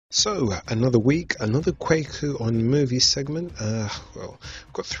So, another week, another Kweku on movies segment. Well,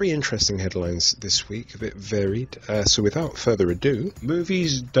 I've got three interesting headlines this week, a bit varied. So without further ado,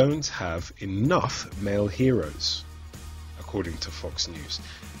 movies don't have enough male heroes, according to Fox News.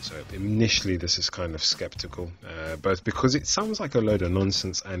 So initially this is kind of skeptical, both because it sounds like a load of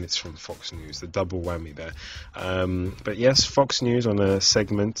nonsense and it's from Fox News, the double whammy there. But yes, Fox News on a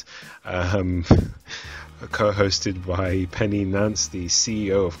segment co-hosted by Penny Nance, the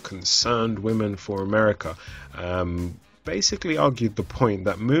CEO of Concerned Women for America, basically argued the point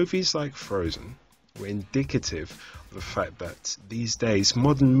that movies like Frozen were indicative of the fact that these days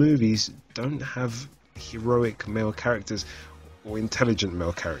modern movies don't have heroic male characters or intelligent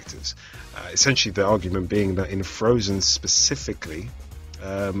male characters. Essentially the argument being that in Frozen specifically,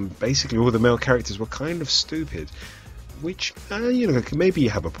 basically all the male characters were kind of stupid, which, maybe you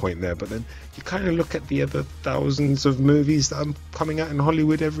have a point there, but then you kind of look at the other thousands of movies that are coming out in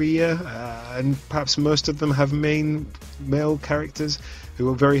Hollywood every year, and perhaps most of them have main male characters who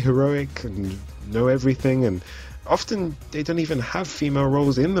are very heroic and know everything, and often they don't even have female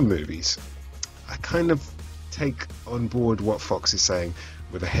roles in the movies. I kind of take on board what Fox is saying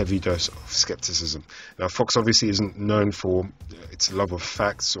with a heavy dose of skepticism. Now, Fox obviously isn't known for its love of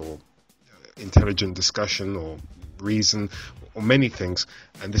facts or intelligent discussion or reason or many things,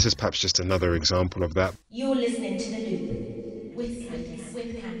 and this is perhaps just another example of that. You're listening to The Loop with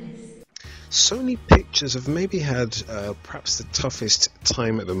Candice. Sony Pictures have maybe had perhaps the toughest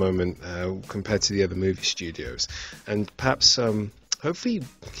time at the moment compared to the other movie studios, and perhaps hopefully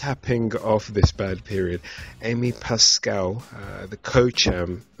capping off this bad period, Amy Pascal, the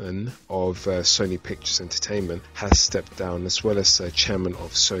co-chairman of Sony Pictures Entertainment, has stepped down, as well as chairman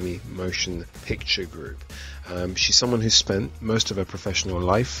of Sony Motion Picture Group. She's someone who spent most of her professional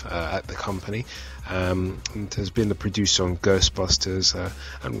life at the company, and has been the producer on Ghostbusters,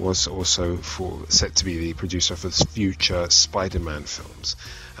 and was also set to be the producer for future Spider-Man films.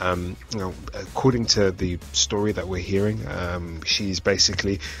 According to the story that we're hearing, she's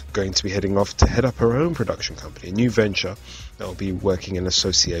basically going to be heading off to head up her own production company, a new venture that will be working in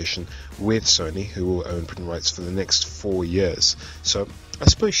association with Sony, who will own rights for the next 4 years. So I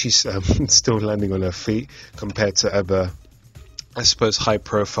suppose she's still landing on her feet compared to other, I suppose,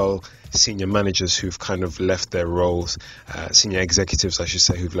 high-profile senior managers who've kind of left their roles, senior executives, I should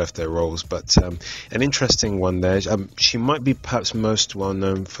say, who've left their roles. But an interesting one there. She might be perhaps most well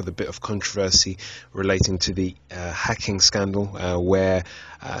known for the bit of controversy relating to the hacking scandal, where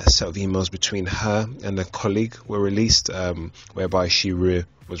a set of emails between her and a colleague were released, whereby she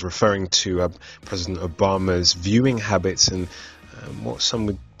was referring to President Obama's viewing habits in what some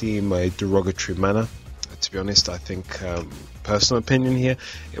would deem a derogatory manner. To be honest, I think, personal opinion here,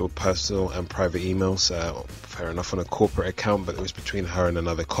 it were personal and private emails, fair enough on a corporate account, but it was between her and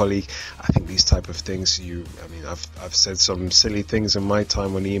another colleague. I think these type of things, I've said some silly things in my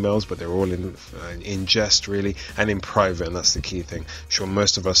time on emails, but they're all in jest really, and in private, and that's the key thing. Sure,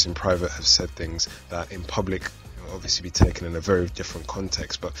 most of us in private have said things that in public obviously be taken in a very different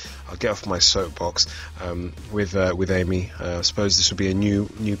context, but I'll get off my soapbox with Amy. I suppose this will be a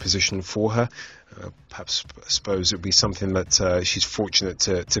new position for her. Perhaps I suppose it would be something that she's fortunate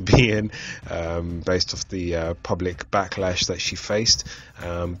to be in, based off the public backlash that she faced.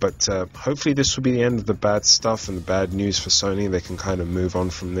 But hopefully this will be the end of the bad stuff and the bad news for Sony. They can kind of move on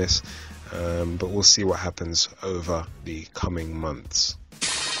from this, but we'll see what happens over the coming months.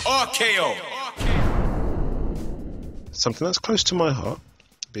 RKO. Something that's close to my heart,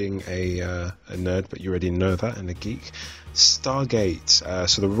 being a nerd, but you already know that, and a geek. Stargate,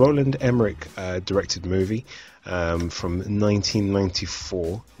 so the Roland Emmerich directed movie from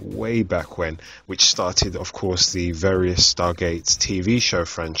 1994, way back when, which started, of course, the various Stargate TV show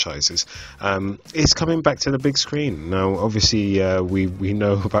franchises, is coming back to the big screen. Now, obviously, we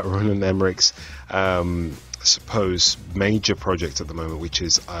know about Roland Emmerich's I suppose major project at the moment, which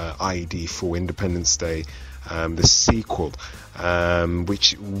is ID for Independence Day, the sequel,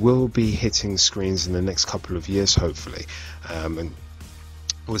 which will be hitting screens in the next couple of years, hopefully, and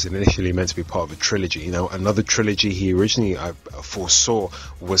was initially meant to be part of a trilogy. Another trilogy he originally foresaw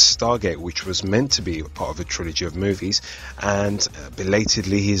was Stargate, which was meant to be part of a trilogy of movies, and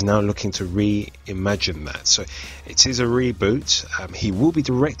belatedly he's now looking to reimagine that. So it is a reboot. He will be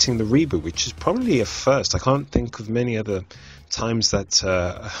directing the reboot, which is probably a first. I can't think of many other times that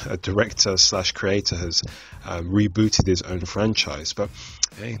a director / creator has rebooted his own franchise, but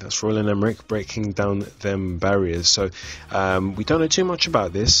hey, that's Roland Emmerich breaking down them barriers. So we don't know too much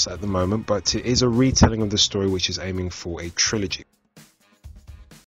about this at the moment, but it is a retelling of the story which is aiming for a trilogy.